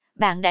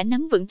Bạn đã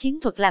nắm vững chiến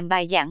thuật làm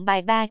bài dạng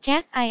bài 3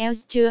 chart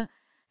IELTS chưa?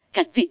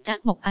 Cách viết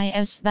tác một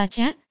IELTS 3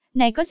 chart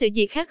này có sự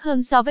gì khác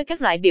hơn so với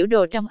các loại biểu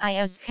đồ trong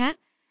IELTS khác?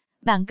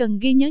 Bạn cần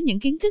ghi nhớ những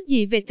kiến thức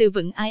gì về từ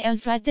vựng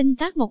IELTS Writing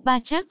Task 1 3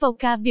 chart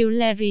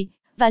vocabulary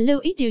và lưu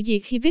ý điều gì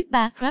khi viết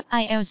 3 graph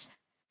IELTS?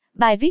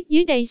 Bài viết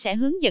dưới đây sẽ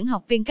hướng dẫn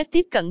học viên cách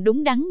tiếp cận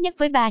đúng đắn nhất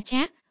với 3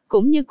 chart,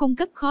 cũng như cung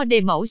cấp kho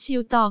đề mẫu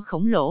siêu to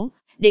khổng lồ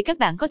để các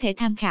bạn có thể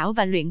tham khảo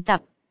và luyện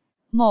tập.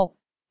 1.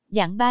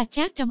 Dạng 3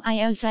 chart trong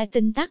IELTS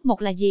Writing Task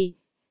 1 là gì?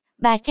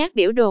 3 chart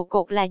biểu đồ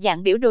cột là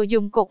dạng biểu đồ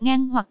dùng cột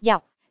ngang hoặc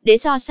dọc để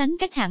so sánh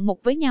các hạng mục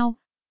với nhau.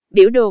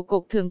 Biểu đồ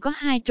cột thường có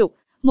 2 trục,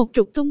 một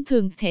trục tung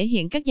thường thể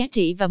hiện các giá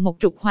trị và một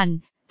trục hoành,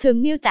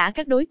 thường miêu tả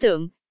các đối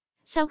tượng.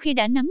 Sau khi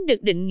đã nắm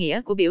được định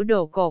nghĩa của biểu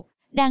đồ cột,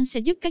 Dan sẽ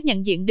giúp các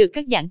nhận diện được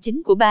các dạng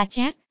chính của 3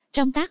 chart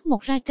trong tác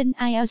một Writing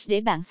IELTS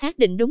để bạn xác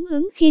định đúng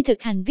hướng khi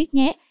thực hành viết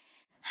nhé.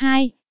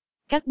 2.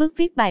 Các bước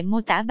viết bài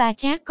mô tả 3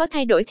 chart có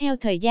thay đổi theo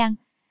thời gian.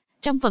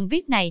 Trong phần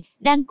viết này,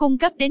 Dan cung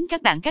cấp đến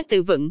các bạn các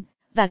từ vựng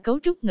và cấu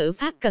trúc ngữ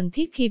pháp cần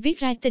thiết khi viết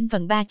writing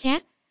phần 3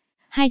 chart.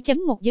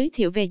 2.1 Giới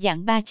thiệu về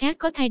dạng 3 chart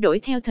có thay đổi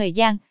theo thời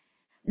gian.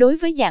 Đối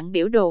với dạng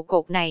biểu đồ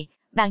cột này,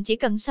 bạn chỉ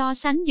cần so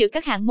sánh giữa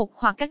các hạng mục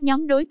hoặc các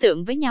nhóm đối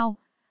tượng với nhau.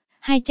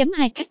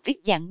 2.2 Cách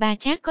viết dạng 3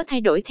 chart có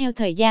thay đổi theo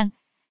thời gian.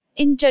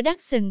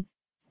 Introduction.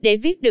 Để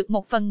viết được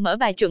một phần mở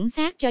bài chuẩn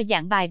xác cho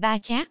dạng bài 3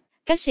 chart,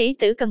 các sĩ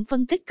tử cần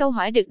phân tích câu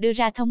hỏi được đưa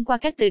ra thông qua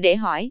các từ để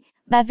hỏi,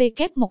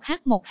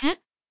 3W1H1H.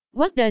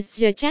 What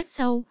does your chart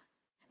show?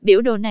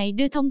 Biểu đồ này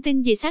đưa thông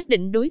tin gì xác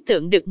định đối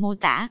tượng được mô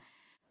tả.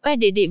 Where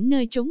địa điểm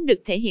nơi trốn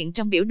được thể hiện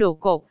trong biểu đồ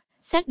cột,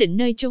 xác định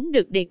nơi trốn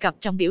được đề cập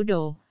trong biểu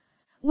đồ.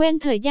 When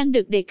thời gian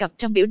được đề cập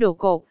trong biểu đồ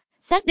cột,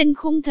 xác định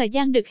khung thời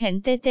gian được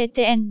hẹn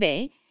TTTN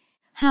bể.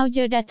 How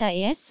your data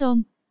is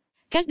shown.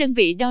 Các đơn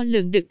vị đo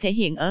lường được thể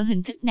hiện ở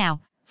hình thức nào?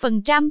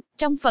 Phần trăm.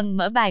 Trong phần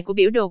mở bài của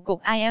biểu đồ cột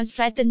IELTS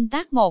Writing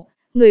Task 1,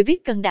 người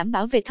viết cần đảm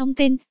bảo về thông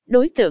tin,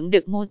 đối tượng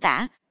được mô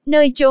tả,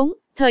 nơi trốn,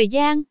 thời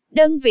gian,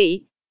 đơn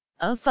vị.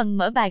 Ở phần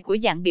mở bài của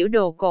dạng biểu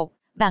đồ cột,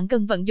 bạn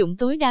cần vận dụng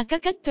tối đa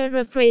các cách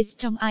paraphrase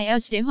trong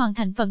IELTS để hoàn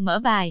thành phần mở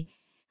bài.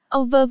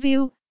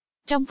 Overview.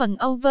 Trong phần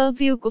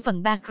overview của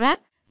phần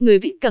paragraph, người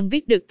viết cần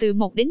viết được từ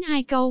 1 đến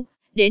 2 câu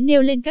để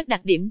nêu lên các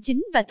đặc điểm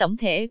chính và tổng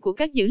thể của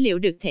các dữ liệu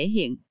được thể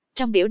hiện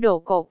trong biểu đồ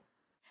cột.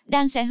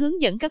 Dan sẽ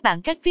hướng dẫn các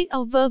bạn cách viết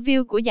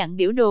overview của dạng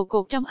biểu đồ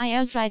cột trong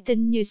IELTS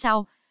Writing như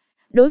sau.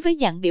 Đối với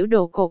dạng biểu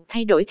đồ cột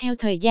thay đổi theo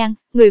thời gian,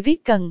 người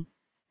viết cần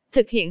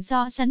thực hiện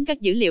so sánh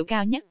các dữ liệu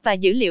cao nhất và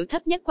dữ liệu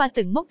thấp nhất qua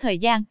từng mốc thời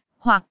gian,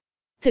 hoặc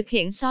thực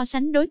hiện so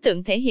sánh đối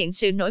tượng thể hiện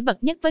sự nổi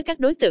bật nhất với các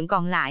đối tượng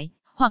còn lại,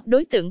 hoặc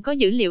đối tượng có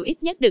dữ liệu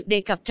ít nhất được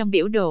đề cập trong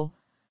biểu đồ.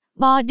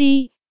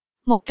 Body.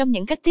 Một trong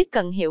những cách tiếp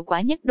cận hiệu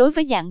quả nhất đối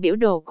với dạng biểu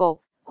đồ cột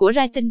của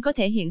writing có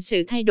thể hiện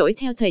sự thay đổi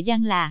theo thời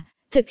gian là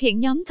thực hiện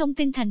nhóm thông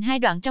tin thành 2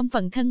 đoạn trong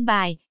phần thân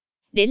bài.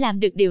 Để làm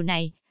được điều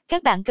này,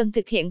 các bạn cần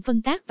thực hiện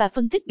phân tác và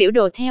phân tích biểu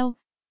đồ theo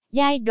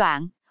giai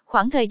đoạn,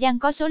 khoảng thời gian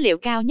có số liệu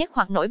cao nhất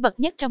hoặc nổi bật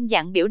nhất trong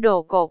dạng biểu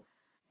đồ cột.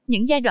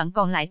 Những giai đoạn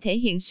còn lại thể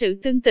hiện sự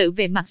tương tự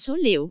về mặt số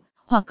liệu,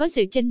 hoặc có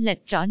sự chênh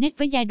lệch rõ nét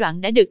với giai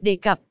đoạn đã được đề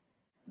cập.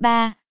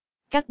 3.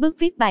 Các bước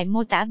viết bài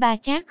mô tả 3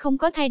 chart không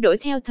có thay đổi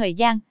theo thời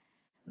gian.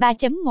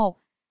 3.1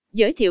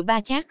 Giới thiệu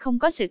 3 chart không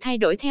có sự thay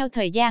đổi theo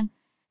thời gian.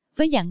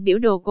 Với dạng biểu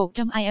đồ cột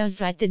trong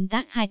IELTS Writing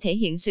Task 2 thể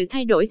hiện sự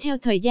thay đổi theo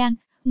thời gian,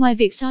 ngoài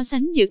việc so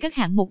sánh giữa các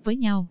hạng mục với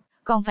nhau,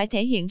 còn phải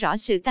thể hiện rõ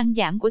sự tăng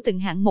giảm của từng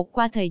hạng mục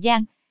qua thời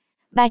gian.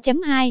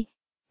 3.2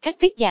 Cách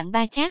viết dạng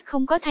 3 chart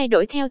không có thay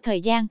đổi theo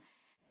thời gian.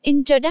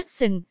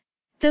 Introduction.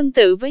 Tương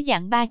tự với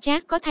dạng 3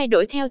 chart có thay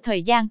đổi theo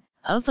thời gian,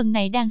 ở phần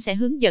này Dan sẽ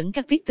hướng dẫn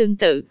các viết tương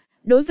tự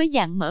đối với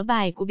dạng mở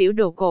bài của biểu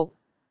đồ cột.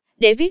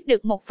 Để viết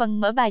được một phần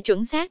mở bài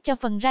chuẩn xác cho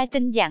phần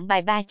writing dạng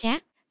bài 3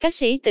 chart, các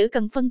sĩ tử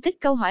cần phân tích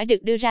câu hỏi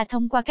được đưa ra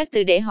thông qua các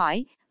từ để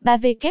hỏi,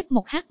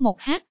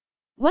 3W1H1H.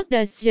 What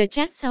does your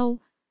chart show?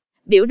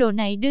 Biểu đồ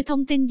này đưa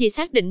thông tin gì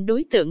xác định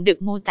đối tượng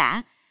được mô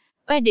tả.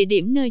 Where địa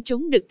điểm nơi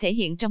trốn được thể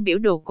hiện trong biểu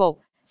đồ cột,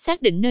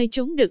 xác định nơi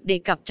trốn được đề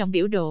cập trong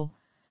biểu đồ.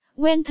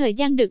 When thời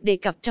gian được đề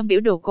cập trong biểu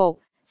đồ cột,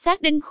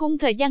 xác định khung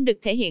thời gian được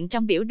thể hiện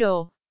trong biểu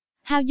đồ.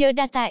 How your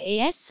data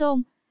is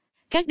shown.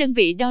 Các đơn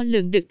vị đo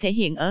lường được thể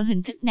hiện ở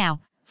hình thức nào?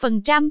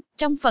 Phần trăm.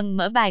 Trong phần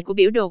mở bài của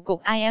biểu đồ cột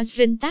IELTS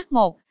Writing Task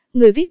 1,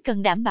 người viết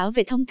cần đảm bảo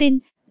về thông tin,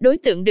 đối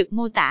tượng được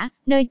mô tả,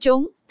 nơi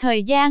trốn,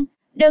 thời gian,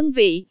 đơn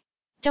vị.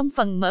 Trong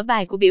phần mở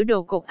bài của biểu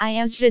đồ cột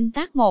IELTS Writing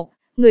Task 1,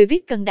 người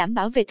viết cần đảm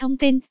bảo về thông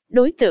tin,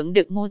 đối tượng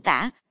được mô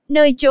tả,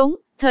 nơi trốn,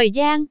 thời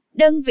gian,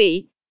 đơn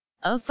vị.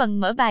 Ở phần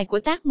mở bài của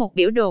tác một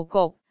biểu đồ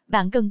cột,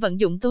 bạn cần vận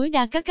dụng tối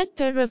đa các cách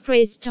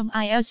paraphrase trong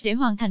IELTS để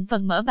hoàn thành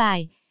phần mở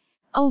bài.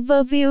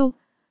 Overview.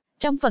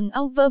 Trong phần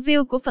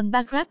overview của phần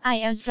paragraph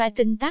IELTS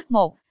Writing Task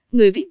 1,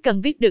 người viết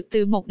cần viết được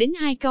từ 1 đến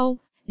 2 câu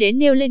để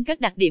nêu lên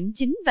các đặc điểm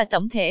chính và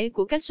tổng thể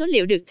của các số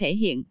liệu được thể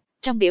hiện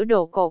trong biểu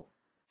đồ cột.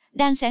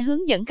 Dan sẽ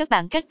hướng dẫn các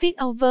bạn cách viết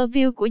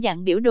overview của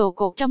dạng biểu đồ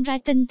cột trong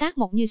Writing Task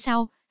 1 như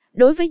sau.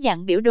 Đối với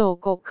dạng biểu đồ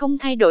cột không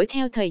thay đổi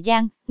theo thời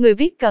gian, người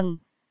viết cần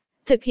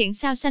thực hiện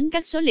so sánh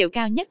các số liệu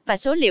cao nhất và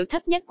số liệu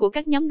thấp nhất của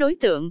các nhóm đối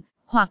tượng,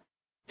 hoặc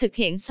thực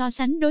hiện so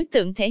sánh đối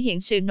tượng thể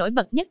hiện sự nổi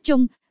bật nhất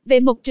chung về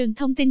một trường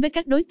thông tin với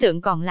các đối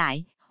tượng còn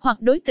lại,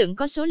 hoặc đối tượng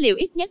có số liệu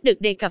ít nhất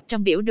được đề cập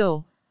trong biểu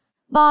đồ.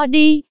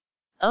 Body.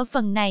 Ở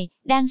phần này,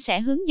 Dan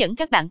sẽ hướng dẫn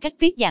các bạn cách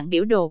viết dạng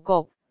biểu đồ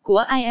cột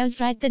của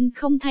IELTS Writing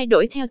không thay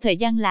đổi theo thời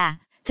gian là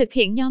thực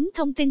hiện nhóm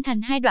thông tin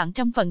thành 2 đoạn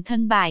trong phần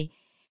thân bài.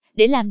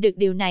 Để làm được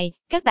điều này,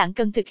 các bạn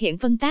cần thực hiện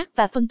phân tác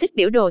và phân tích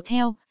biểu đồ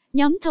theo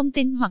nhóm thông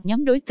tin hoặc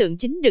nhóm đối tượng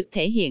chính được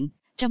thể hiện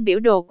trong biểu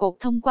đồ cột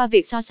thông qua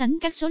việc so sánh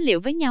các số liệu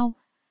với nhau.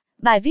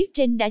 Bài viết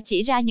trên đã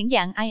chỉ ra những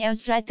dạng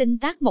IELTS Writing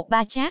Task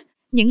 1-3 chart,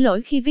 những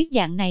lỗi khi viết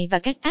dạng này và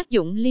cách áp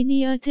dụng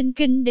linear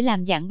thinking để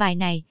làm dạng bài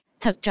này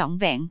thật trọn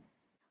vẹn.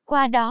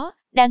 Qua đó,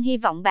 Dan hy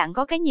vọng bạn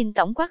có cái nhìn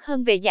tổng quát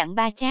hơn về dạng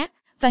 3 chart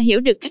và hiểu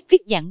được cách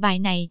viết dạng bài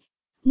này.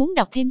 Muốn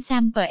đọc thêm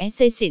sample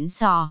essay xịn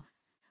sò?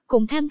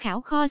 Cùng tham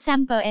khảo kho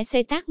sample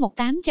essay Task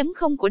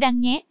 18.0 của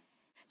Dan nhé.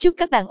 Chúc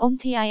các bạn ôn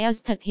thi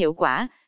IELTS thật hiệu quả.